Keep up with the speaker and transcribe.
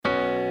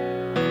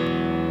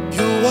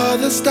You're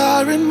the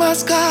star in my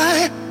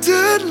sky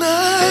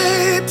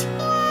tonight.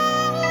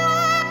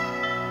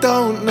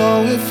 Don't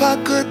know if I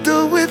could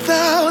do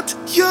without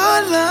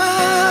your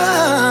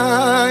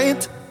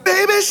light.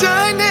 Baby,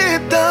 shine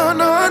it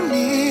down on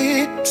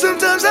me.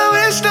 Sometimes I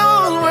wish the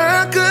whole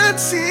world could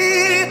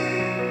see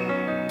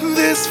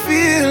this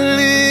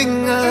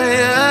feeling I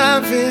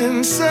have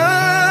inside.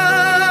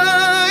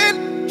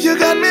 You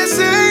got me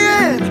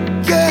saying,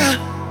 yeah,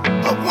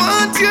 I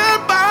want your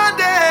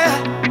body,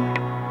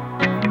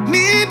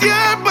 need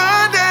your body.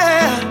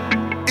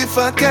 If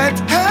I can't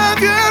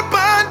have your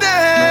body,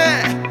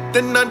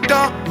 then I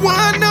don't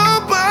want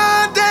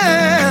nobody.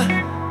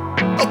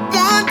 I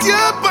want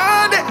your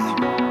body,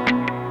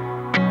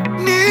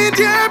 need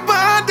your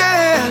body.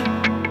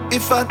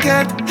 If I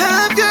can't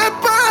have your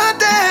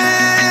body,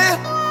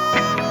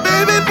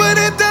 baby, put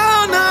it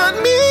down on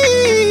me.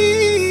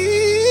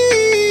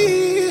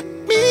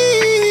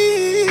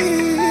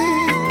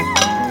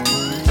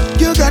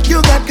 You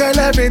got, girl,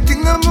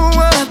 everything I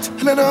want,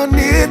 and I don't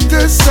need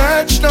to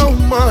search no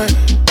more.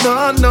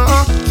 No, no,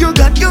 you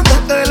got,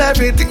 girl,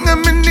 everything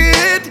I'm in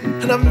need,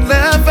 and I've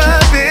never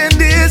been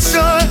this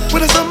sure.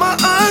 When I saw my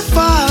heart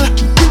fall,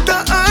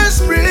 winter or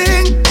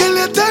spring, girl,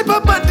 your type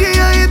of body,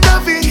 I ain't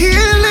having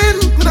healing.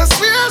 When I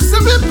swear,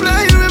 some be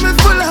blind, women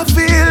full of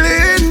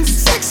feelings.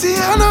 Sexy,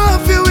 I know I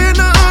feel we're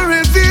not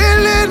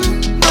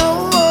revealing.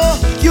 No,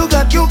 you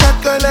got,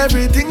 girl,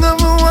 everything I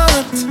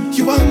want.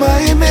 You are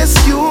my Miss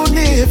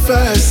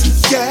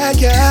Universe, yeah,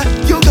 yeah.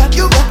 You got,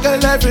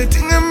 girl,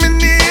 everything I'm in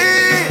need.